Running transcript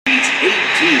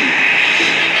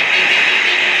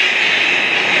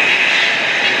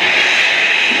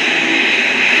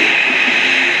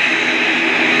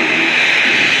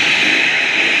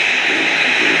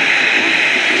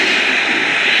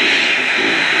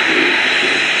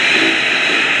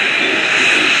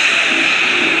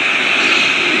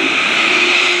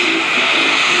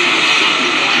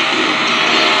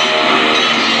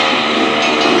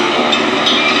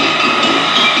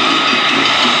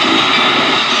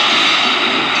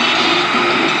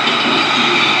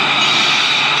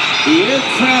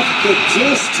that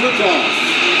just took off.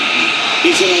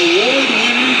 He's an award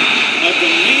winner of the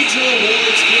major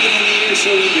awards given in the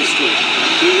airshow industry.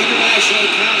 The International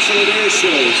Council of Air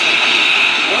Shows,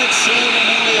 Art Show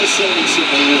Memorial Showmanship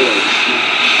Award,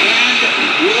 and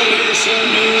World Airshow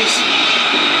News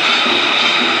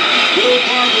Bill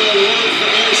Barber Award for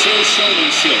Airshow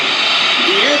Showmanship.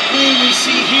 The airplane we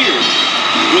see here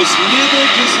was never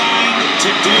designed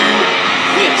to do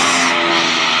this.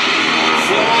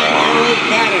 Fly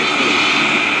aerobatically.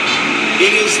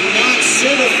 It is not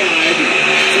certified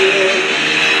for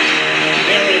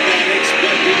aerobatics,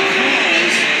 but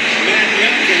because Matt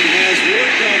Younkin has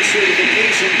worked on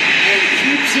certification and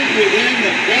keeps it within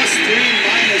the +3 -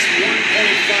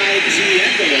 1.5 G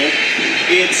envelope,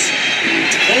 it's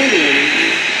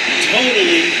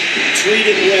totally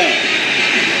treated well.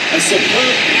 A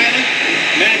superb pilot,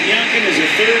 Matt Younkin is a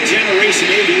third-generation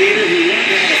aviator who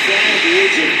learned how to fly at the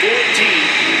age of 14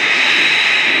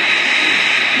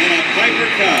 in a Piper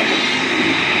Cub.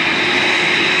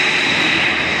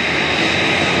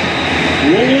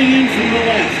 Rolling in from the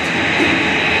left.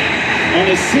 On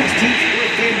his 16th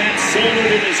birthday, Matt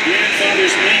soloed in his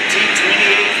grandfather's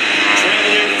 1928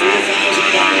 Traveler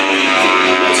 4000 bomber.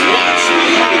 Let's watch the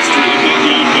artistry of Matt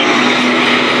Younkin.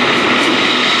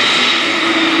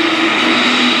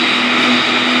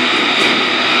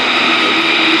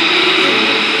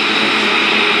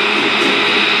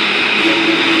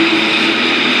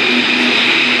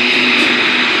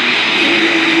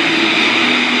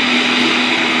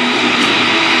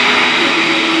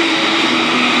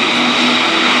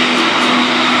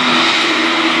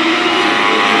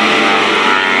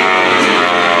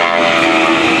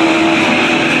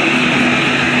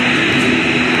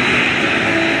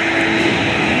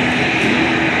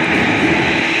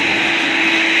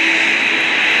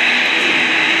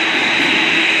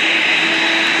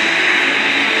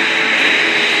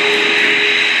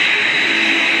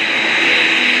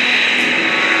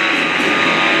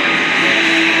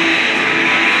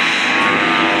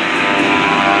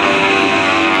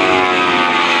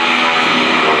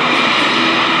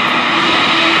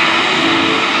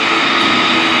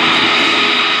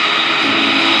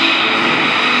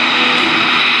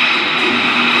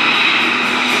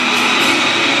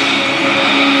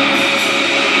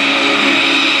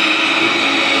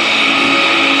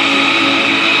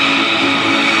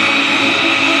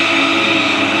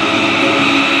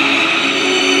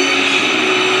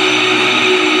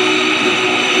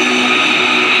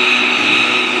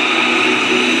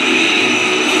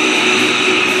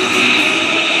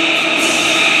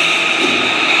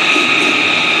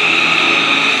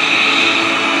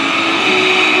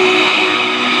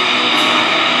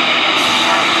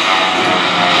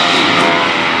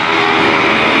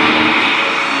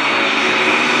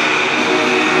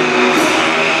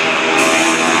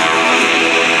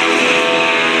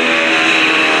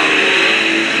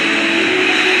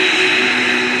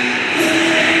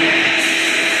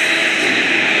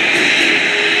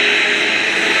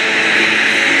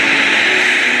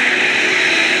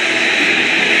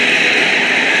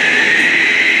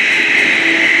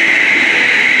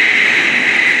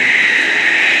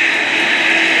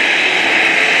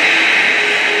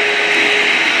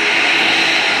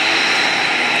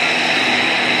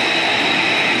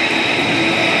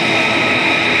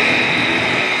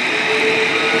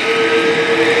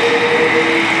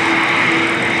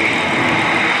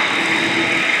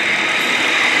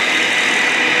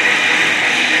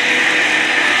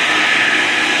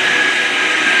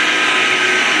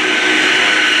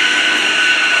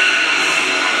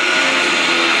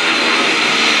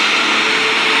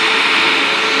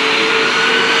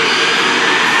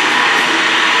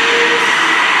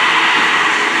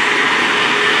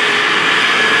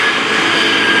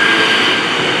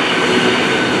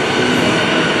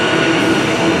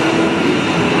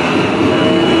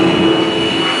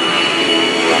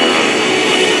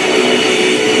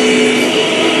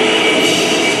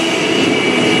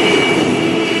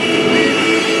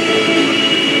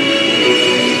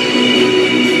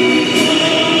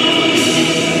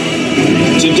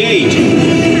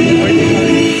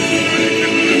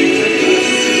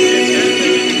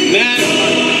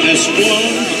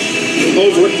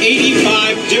 over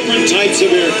 85 different types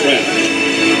of aircraft.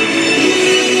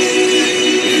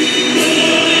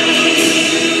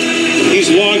 He's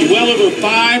logged well over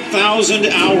 5,000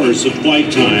 hours of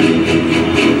flight time,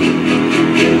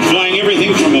 flying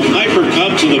everything from a Piper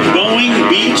Cub to the Boeing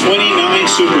B-29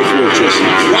 Superfortress.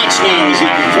 Watch now as he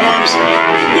performs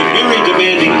the very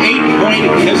demanding 8-point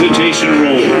hesitation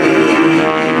roll.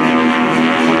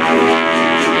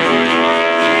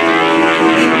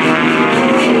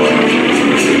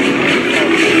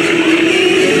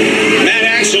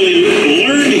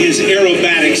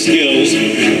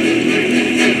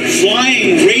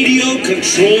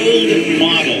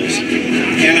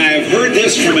 and I have heard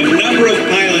this from a number of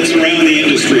pilots around the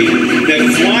industry, that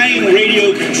flying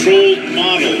radio-controlled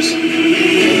models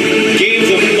gave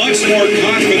them much more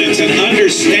confidence and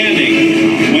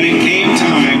understanding when it came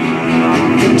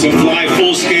time to fly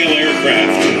full-scale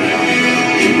aircraft.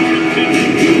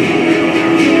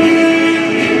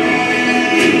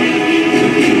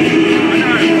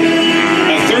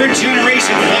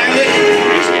 Generation pilot,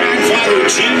 his grandfather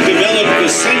Jim developed the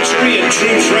Century and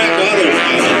True Track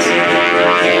autopilot.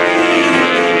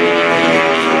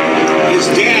 His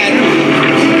dad,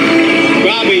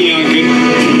 Bobby Younkin,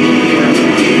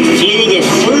 flew the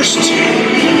first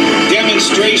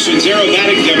demonstrations,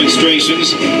 aerobatic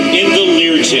demonstrations, in the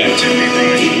Learjet.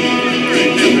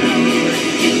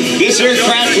 This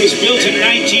aircraft was built in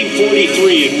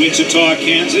 1943 in Wichita,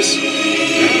 Kansas.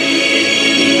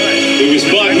 It was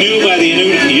bought new by the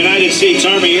United States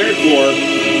Army Air Corps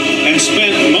and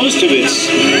spent most of its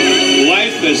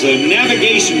life as a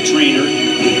navigation trainer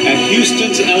at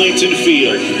Houston's Ellington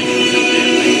Field.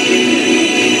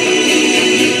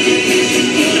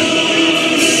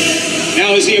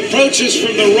 Now, as he approaches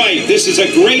from the right, this is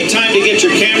a great time to get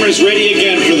your cameras ready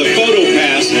again for the photo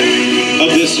pass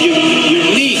of this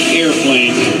unique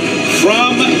airplane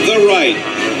from the right.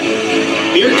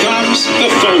 Here comes the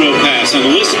photo pass, and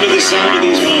listen to the sound of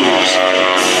these motors.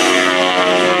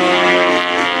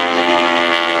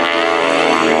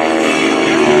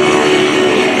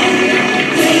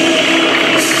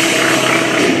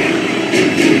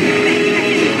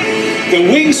 The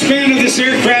wingspan of this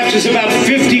aircraft is about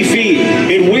 50 feet.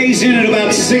 It weighs in at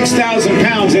about 6,000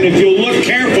 pounds, and if you'll look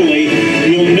carefully,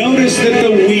 you'll notice that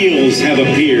the wheels have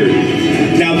appeared.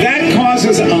 Now that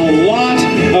causes a lot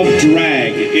of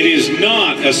drag. It is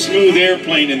not a smooth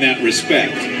airplane in that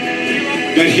respect.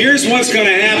 But here's what's going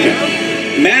to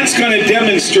happen. Matt's going to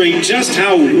demonstrate just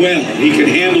how well he can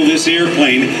handle this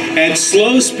airplane at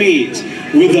slow speeds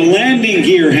with the landing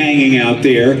gear hanging out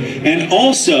there, and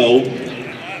also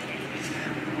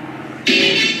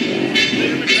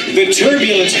the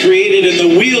turbulence created in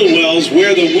the wheel wells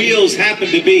where the wheels happen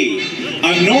to be.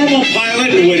 A normal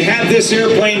pilot would have this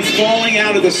airplane falling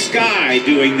out of the sky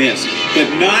doing this, but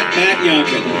not Matt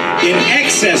Younkin. In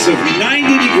excess of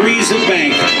 90 degrees of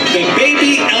bank, the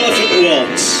baby elephant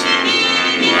waltz.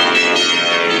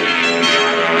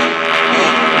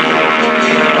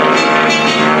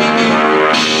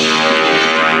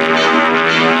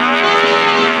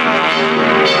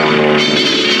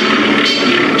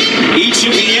 Each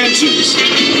of the engines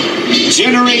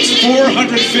generates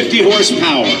 450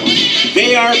 horsepower.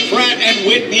 They are Pratt &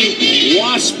 Whitney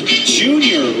Wasp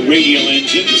Junior radial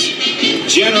engines,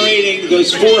 generating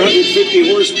those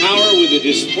 450 horsepower with a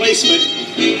displacement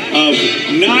of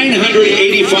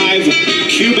 985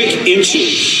 cubic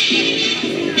inches.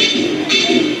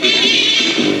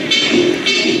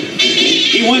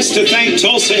 He wants to thank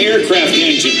Tulsa Aircraft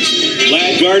Engines,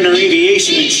 Ladd Gardner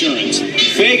Aviation Insurance,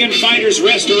 Fagan Fighters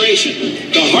Restoration,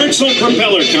 the Hartzell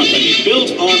Propeller Company,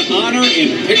 built on honor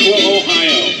in Piqua,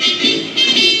 Ohio.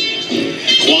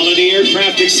 Quality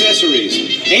Aircraft Accessories,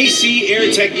 AC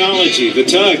Air Technology, the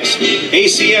Tugs,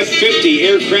 ACF 50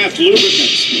 Aircraft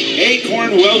Lubricants,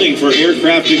 Acorn Welding for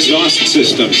Aircraft Exhaust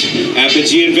Systems,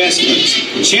 Apogee Investments,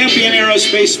 Champion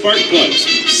Aerospace Spark Plugs,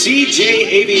 CJ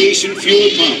Aviation Fuel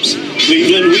Pumps,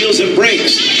 Cleveland Wheels and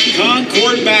Brakes,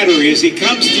 Concord Battery as he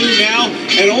comes through now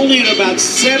at only at about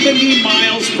 70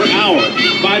 miles per hour.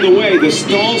 By the way, the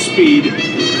stall speed,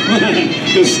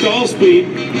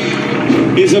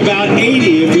 is about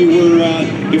 80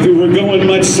 if we were going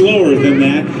much slower than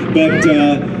that, but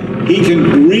he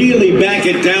can really back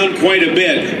it down quite a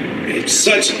bit. It's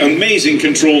such amazing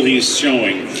control he's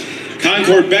showing.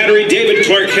 Concord Battery, David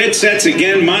Clark headsets,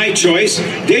 again my choice.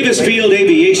 Davis Field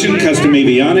Aviation, Custom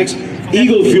Avionics,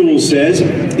 Eagle Fuel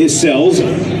sells,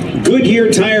 Goodyear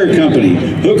Tire Company,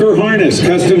 Hooker Harness,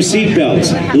 Custom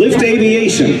Seatbelts, Lift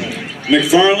Aviation,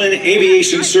 McFarland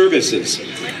Aviation Services,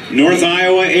 North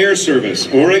Iowa Air Service,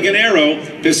 Oregon Aero,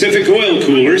 Pacific Oil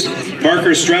Coolers,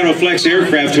 Parker Stratoflex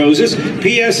Aircraft Hoses,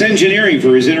 PS Engineering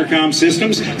for his intercom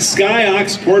systems,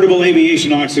 Skyox Portable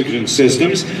Aviation Oxygen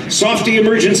Systems, Softy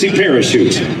Emergency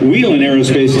Parachutes, Wheelan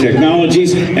Aerospace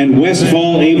Technologies, and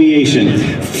Westfall Aviation.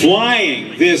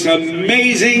 Flying this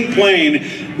amazing plane,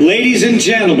 ladies and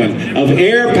gentlemen, of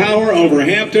AirPower over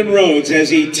Hampton Roads as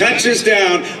he touches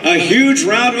down. A huge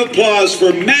round of applause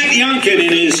for Matt Younkin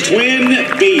in his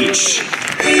Twin Beech.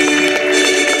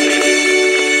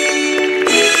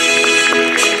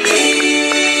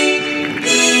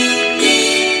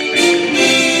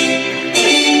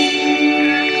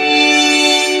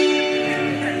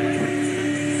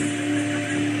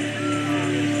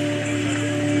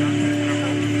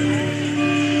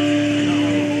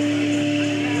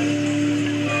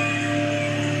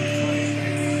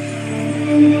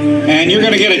 you're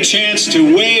going to get a chance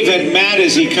to wave at Matt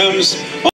as he comes